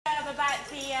about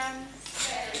the,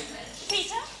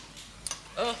 Peter?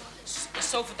 The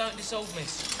sofa don't dissolve,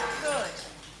 miss. Good.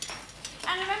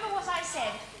 And remember what I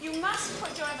said. You must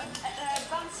put your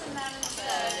Bunsen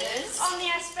burners on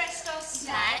the asbestos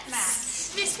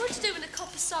mats. Miss, what do you do when the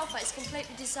copper sulphate's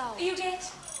completely dissolved? You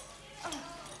get... Oh.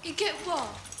 You get what?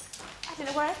 I don't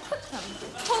know where I put them.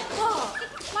 What?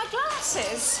 My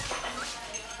glasses.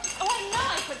 Oh, I know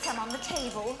I put some on the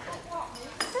table.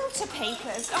 Filter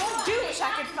papers. Oh, I do wish I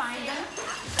could find them.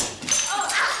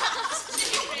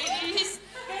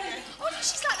 Oh,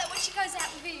 she's like that when she goes out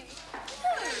with you.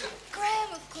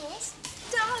 Graham, of course.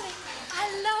 Darling, I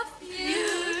love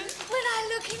you. When I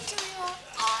look into your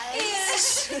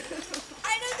eyes,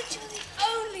 I know that you're the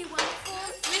only one for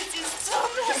Mrs.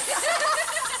 Thomas.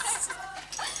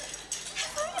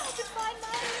 If only I could find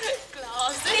my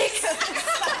glasses.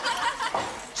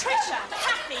 Trisha,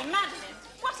 Kathy, Madeline,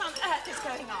 what on earth is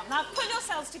going on? Now, pull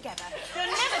yourselves together. You're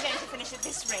never going to finish at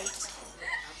this rate.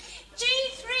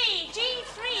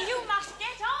 G3, you must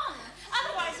get on.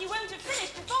 Otherwise, you won't have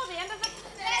finished before the end of the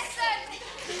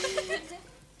lesson.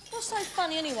 What's so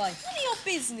funny anyway? None of your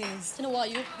business. Don't know why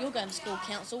you're going to school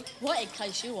council. Right in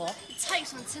case you are. It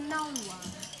takes one to know one.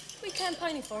 What are you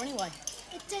campaigning for anyway?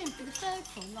 A den for the third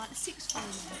form, like the sixth form.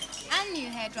 And new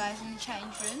hairdryers in the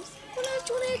change rooms. What on earth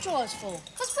do you want hairdryers for?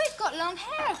 Because we've got long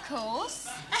hair, of course.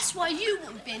 That's why you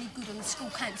wouldn't be any good on the school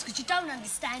campus, because you don't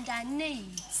understand our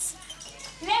needs.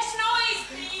 Less noise,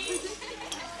 please.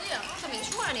 Yeah, I mean,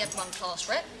 it's right, I only had one class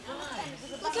rep.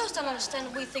 The girls don't understand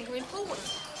what we think are important.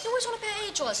 They always want about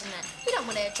hairdryers and that. We don't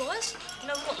want hairdryers.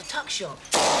 No, we've got the tuck shop.